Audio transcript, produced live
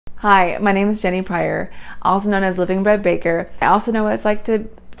Hi, my name is Jenny Pryor, also known as Living Bread Baker. I also know what it's like to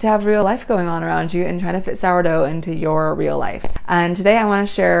have real life going on around you and trying to fit sourdough into your real life. And today I want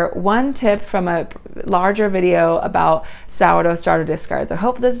to share one tip from a larger video about sourdough starter discards. I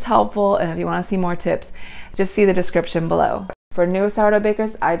hope this is helpful, and if you want to see more tips, just see the description below. For new sourdough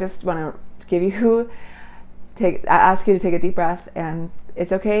bakers, I just want to give you, ask you to take a deep breath, and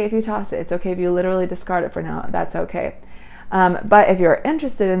it's okay if you toss it. It's okay if you literally discard it for now. That's okay. But if you're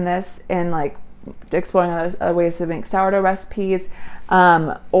interested in this, in like exploring other ways to make sourdough recipes,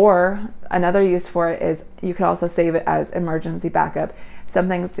 or another use for it is you can also save it as emergency backup.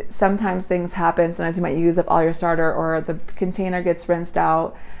 Sometimes things happen. Sometimes you might use up all your starter, or the container gets rinsed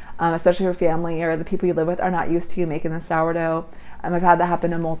out, especially your family or the people you live with are not used to you making the sourdough. I've had that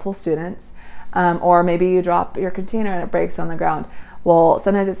happen to multiple students. Or maybe you drop your container and it breaks on the ground. Well,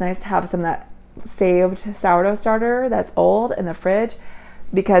 sometimes it's nice to have some of that saved sourdough starter that's old in the fridge,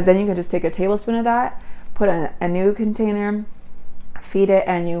 because then you can just take a tablespoon of that, put in a new container, feed it,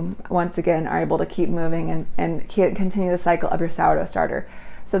 and you once again are able to keep moving and continue the cycle of your sourdough starter.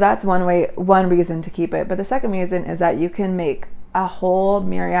 So that's one reason to keep it. But the second reason is that you can make a whole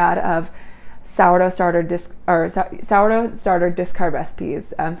myriad of sourdough starter discard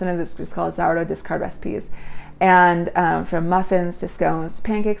recipes. Sometimes it's just called sourdough discard recipes. And from muffins to scones to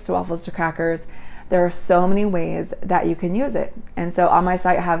pancakes to waffles to crackers, there are so many ways that you can use it. And so on my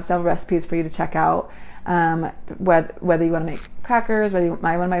site I have several recipes for you to check out. Whether you want to make crackers, one of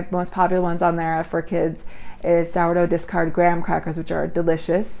my most popular ones on there for kids is sourdough discard graham crackers, which are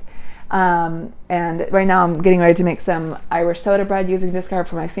delicious. And right now I'm getting ready to make some Irish soda bread using discard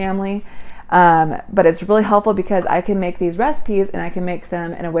for my family. But it's really helpful because I can make these recipes and I can make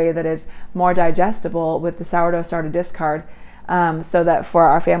them in a way that is more digestible with the sourdough starter discard, so that for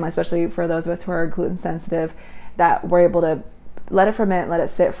our family, especially for those of us who are gluten sensitive, that we're able to let it ferment, let it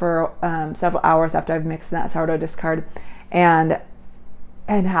sit for several hours after I've mixed that sourdough discard, and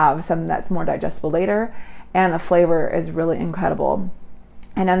have something that's more digestible later, and the flavor is really incredible.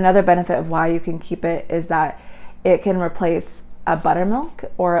 And another benefit of why you can keep it is that it can replace a buttermilk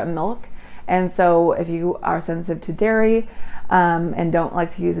or a milk. And so if you are sensitive to dairy and don't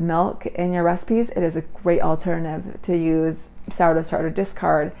like to use milk in your recipes, it is a great alternative to use sourdough starter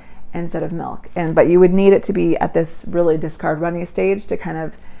discard instead of milk. But you would need it to be at this really discard runny stage to kind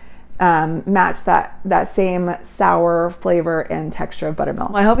of match that same sour flavor and texture of buttermilk.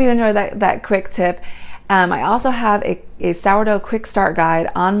 Well, I hope you enjoyed that quick tip. I also have a sourdough quick start guide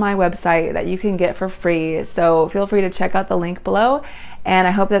on my website that you can get for free. So feel free to check out the link below, and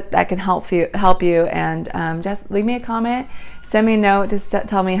I hope that can help you. And just leave me a comment, send me a note to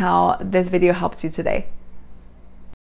tell me how this video helped you today.